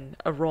has been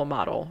a role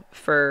model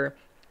for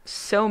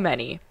so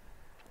many.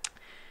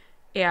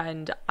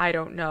 And I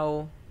don't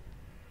know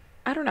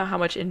how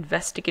much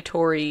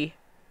investigatory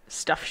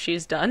stuff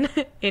she's done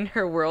in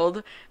her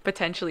world,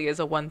 potentially as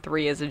a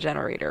 1-3 as a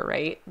generator,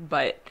 right?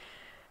 But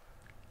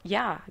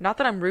yeah, not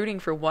that I'm rooting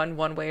for one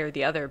way or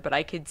the other, but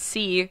I could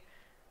see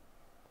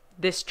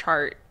this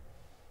chart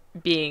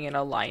being an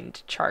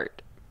aligned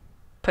chart,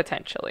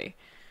 potentially.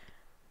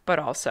 But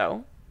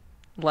also,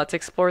 let's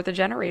explore the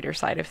generator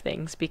side of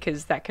things,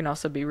 because that can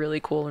also be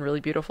really cool and really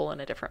beautiful in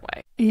a different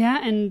way.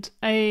 Yeah, and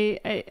I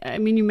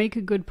mean, you make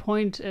a good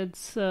point.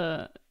 It's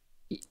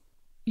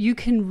you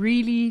can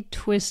really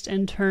twist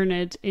and turn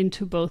it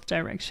into both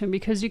direction,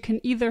 because you can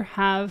either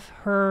have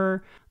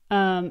her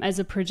as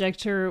a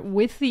projector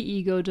with the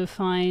ego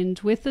defined,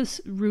 with this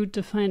root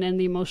defined, and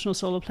the emotional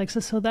solar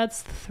plexus. So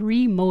that's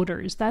 3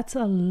 motors. That's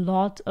a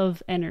lot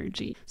of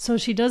energy. So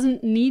she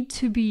doesn't need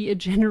to be a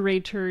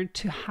generator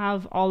to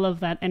have all of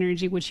that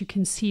energy, which you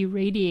can see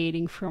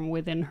radiating from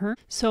within her.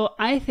 So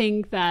I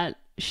think that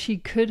she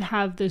could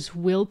have this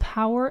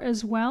willpower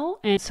as well.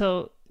 And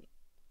so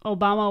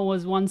Obama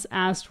was once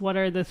asked, what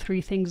are the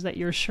 3 things that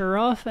you're sure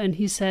of? And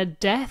he said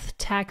death,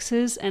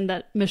 taxes, and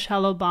that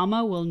Michelle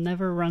Obama will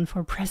never run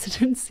for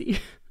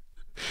presidency.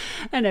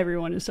 And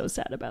everyone is so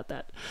sad about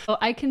that. So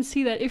I can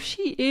see that if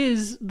she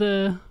is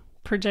the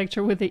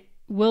projector with the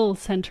will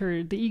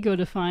center, the ego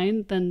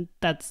defined, then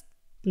that's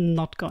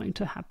not going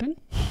to happen.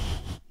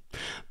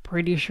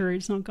 Pretty sure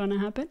it's not going to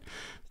happen,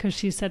 because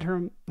she set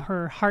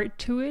her heart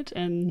to it,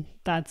 and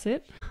that's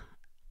it.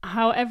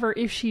 However,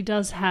 if she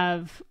does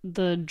have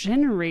the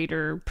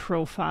generator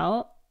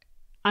profile,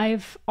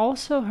 I've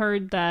also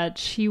heard that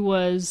she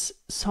was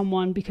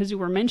someone, because you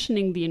were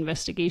mentioning the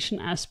investigation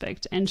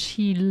aspect, and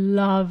she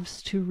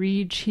loves to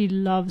read, she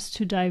loves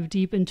to dive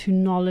deep into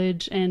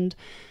knowledge, and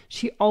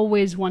she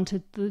always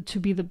wanted to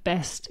be the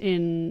best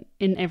in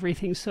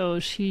everything. So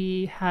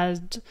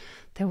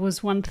there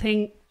was one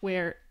thing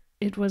where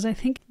it was, I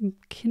think,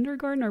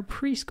 kindergarten or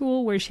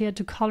preschool, where she had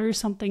to color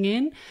something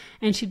in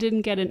and she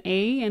didn't get an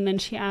A, and then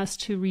she asked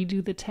to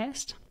redo the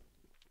test.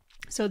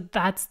 So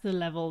that's the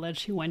level that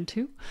she went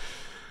to.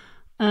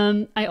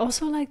 I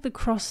also like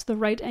the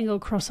right angle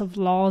cross of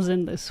laws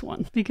in this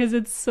one, because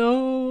it's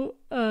so,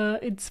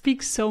 it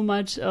speaks so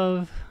much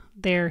of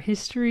their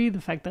history, the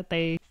fact that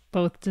they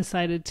both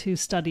decided to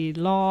study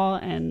law,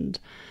 and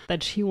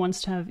that she wants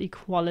to have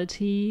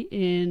equality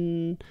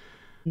in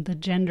the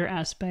gender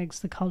aspects,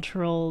 the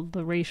cultural,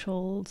 the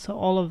racial, so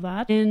all of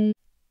that. And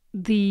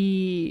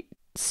the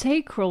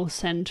sacral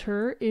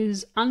center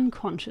is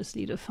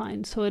unconsciously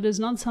defined. So it is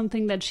not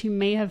something that she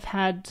may have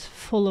had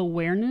full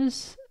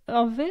awareness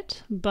of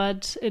it,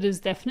 but it is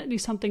definitely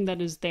something that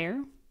is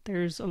there.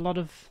 There's a lot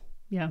of,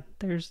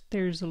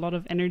 there's a lot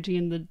of energy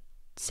in the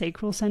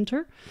sacral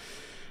center.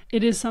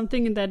 It is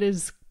something that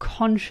is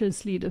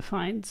consciously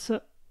defined. So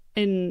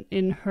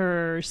in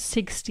her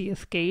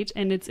 60th gate,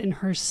 and it's in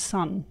her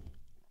sun.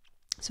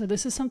 So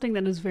this is something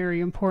that is very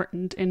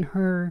important in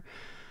her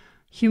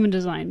human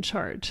design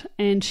chart.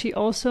 And she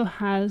also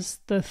has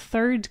the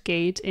third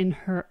gate in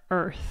her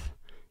earth,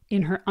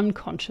 in her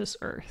unconscious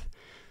earth.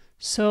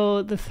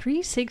 So the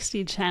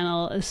 360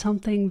 channel is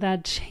something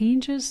that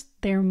changes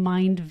their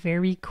mind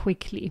very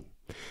quickly.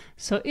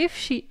 So if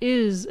she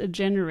is a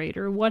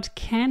generator, what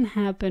can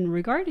happen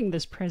regarding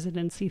this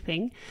presidency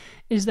thing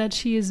is that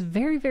she is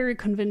very, very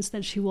convinced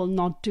that she will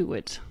not do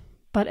it.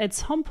 But at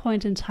some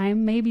point in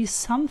time, maybe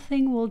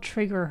something will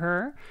trigger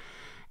her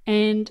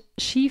and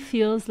she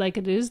feels like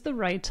it is the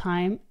right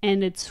time,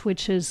 and it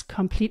switches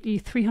completely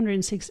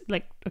 360,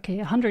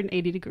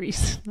 180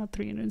 degrees, not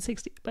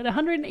 360, but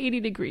 180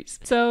 degrees.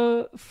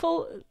 So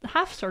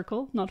half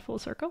circle, not full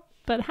circle,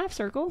 but half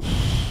circle.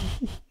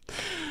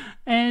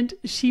 And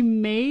she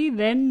may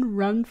then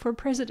run for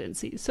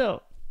presidency.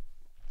 So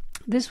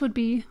this would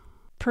be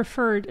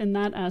preferred in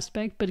that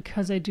aspect,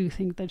 because I do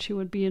think that she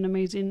would be an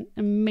amazing,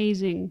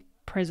 amazing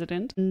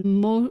president.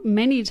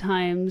 Many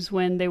times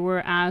when they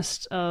were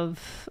asked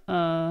of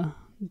how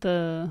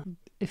do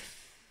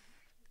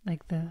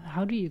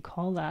you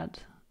call that?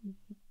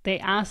 They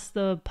asked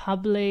the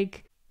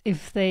public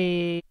if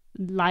they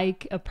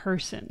like a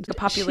person. A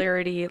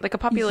popularity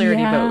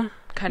vote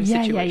kind of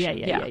situation.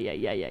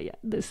 Yeah.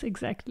 This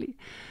exactly.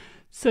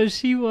 So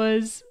she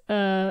was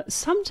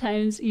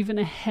sometimes even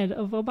ahead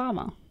of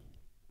Obama.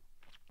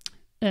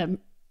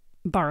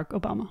 Barack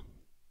Obama,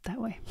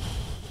 that way.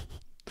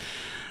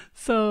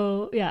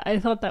 So yeah, I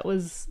thought that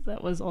was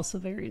also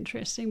very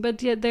interesting.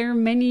 But yeah, there are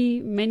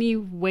many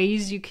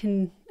ways you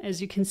can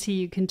see,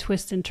 you can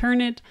twist and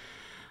turn it.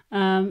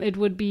 It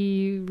would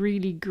be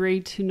really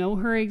great to know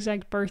her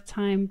exact birth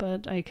time,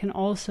 but I can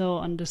also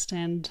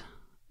understand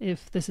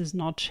if this is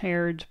not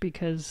shared,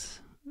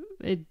 because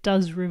it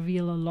does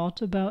reveal a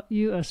lot about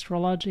you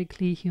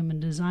astrologically,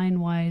 human design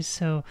wise.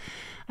 So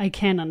I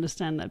can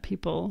understand that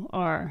people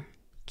are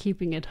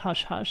keeping it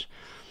hush hush.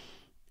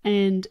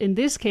 And in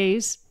this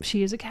case,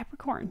 she is a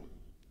Capricorn.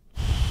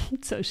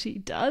 So she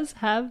does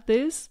have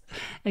this,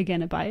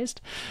 again, a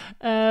biased,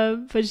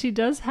 but she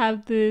does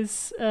have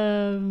this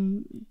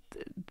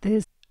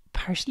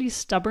partially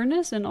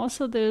stubbornness, and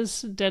also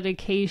this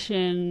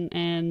dedication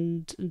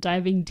and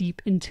diving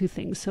deep into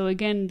things. So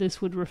again, this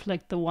would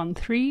reflect the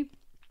 1-3.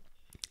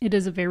 It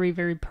is a very,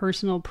 very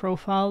personal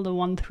profile, the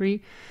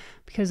 1-3,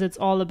 because it's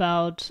all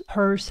about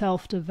her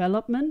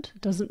self-development.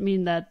 It doesn't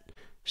mean that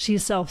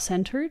she's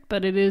self-centered,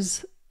 but it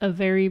is a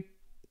very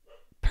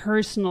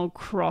personal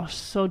cross.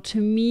 So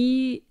to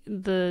me,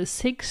 the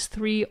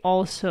 6-3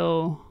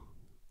 also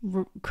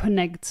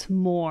connects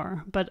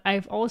more, but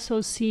I've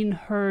also seen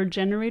her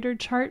generator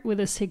chart with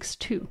a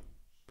 6-2.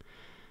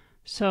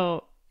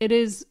 So it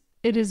is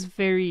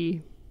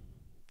very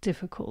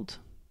difficult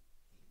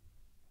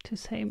to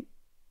say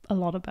a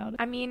lot about it.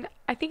 I mean,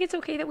 I think it's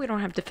okay that we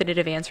don't have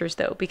definitive answers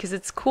though, because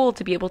it's cool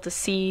to be able to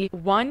see,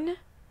 one,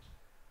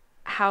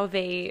 how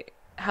they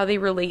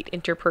relate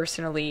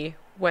interpersonally,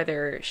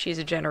 whether she's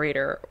a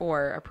generator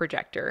or a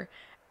projector.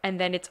 And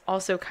then it's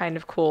also kind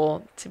of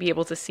cool to be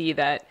able to see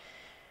that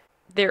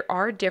there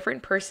are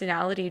different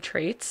personality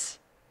traits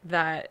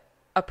that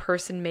a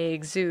person may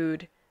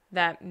exude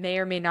that may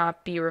or may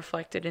not be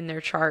reflected in their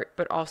chart,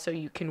 but also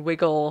you can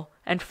wiggle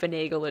and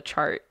finagle a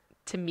chart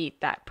to meet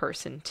that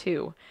person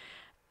too.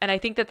 And I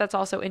think that that's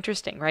also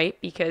interesting, right?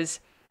 Because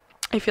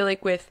I feel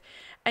like with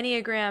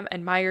Enneagram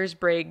and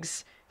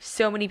Myers-Briggs,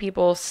 so many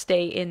people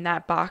stay in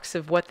that box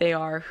of what they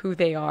are, who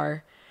they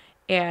are.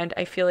 And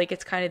I feel like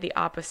it's kind of the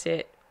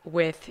opposite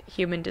with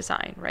human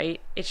design, right?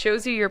 It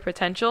shows you your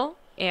potential,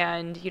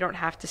 and you don't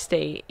have to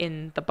stay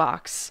in the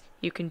box.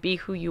 You can be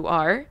who you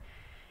are.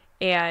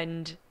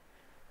 And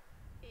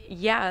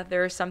yeah,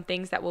 there are some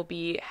things that will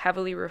be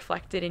heavily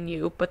reflected in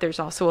you, but there's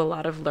also a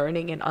lot of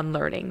learning and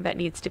unlearning that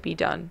needs to be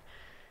done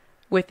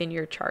within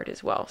your chart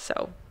as well.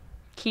 So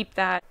keep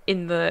that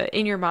in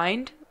your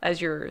mind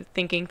as you're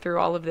thinking through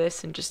all of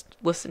this and just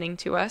listening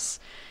to us.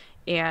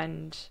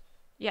 And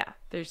yeah,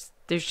 there's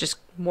just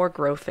more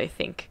growth, I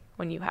think,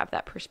 when you have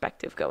that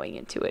perspective going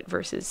into it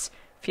versus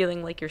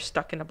feeling like you're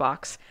stuck in a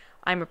box.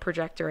 I'm a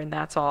projector and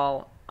that's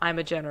all. I'm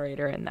a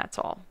generator and that's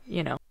all,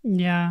 you know?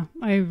 Yeah,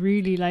 I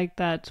really like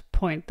that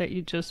point that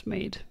you just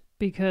made,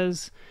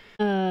 because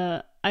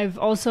I've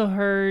also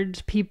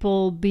heard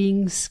people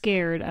being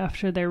scared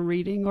after their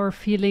reading or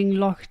feeling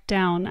locked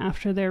down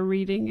after their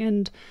reading.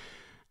 And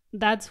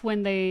that's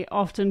when they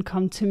often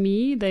come to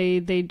me. They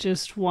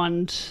just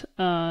want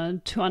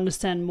to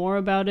understand more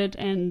about it,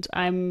 and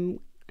I'm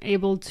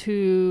able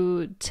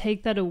to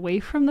take that away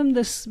from them,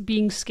 this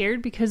being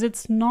scared, because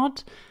it's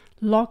not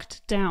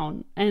locked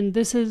down. And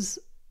this is,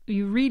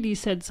 you really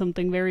said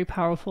something very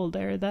powerful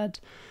there, that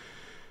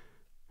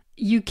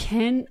you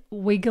can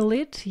wiggle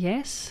it,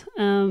 yes,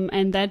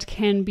 and that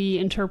can be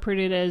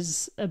interpreted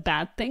as a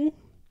bad thing,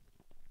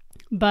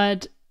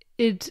 but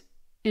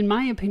in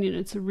my opinion,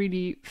 it's a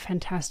really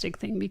fantastic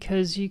thing,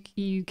 because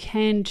you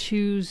can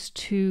choose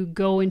to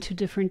go into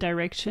different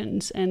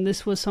directions. And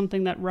this was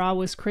something that Ra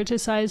was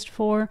criticized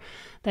for,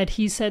 that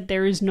he said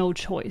there is no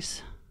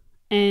choice.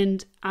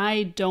 And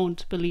I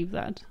don't believe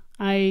that.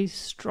 I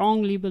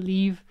strongly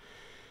believe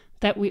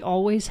that we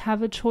always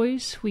have a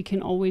choice. We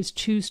can always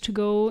choose to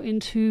go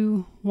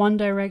into one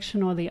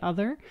direction or the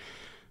other.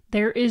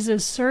 There is a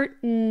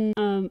certain,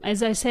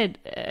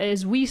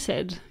 as we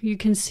said, you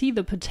can see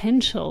the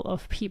potential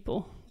of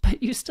people,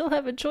 but you still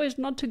have a choice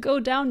not to go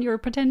down your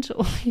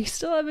potential. You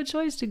still have a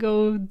choice to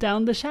go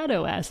down the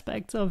shadow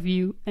aspects of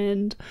you.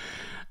 And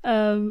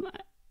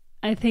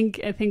I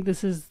think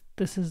this is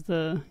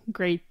the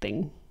great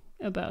thing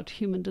about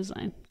human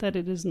design, that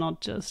it is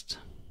not just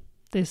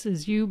this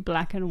is you,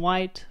 black and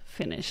white,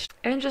 finished.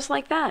 And just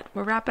like that,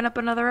 we're wrapping up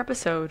another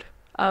episode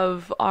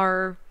of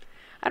our,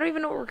 I don't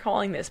even know what we're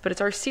calling this, but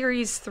it's our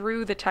series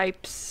through the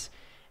types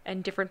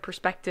and different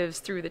perspectives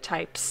through the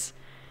types.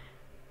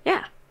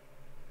 Yeah.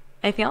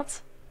 Anything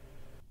else?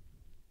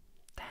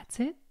 That's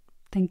it.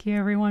 Thank you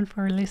everyone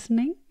for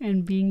listening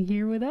and being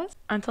here with us.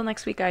 Until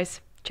next week,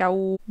 guys.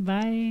 Ciao.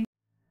 Bye.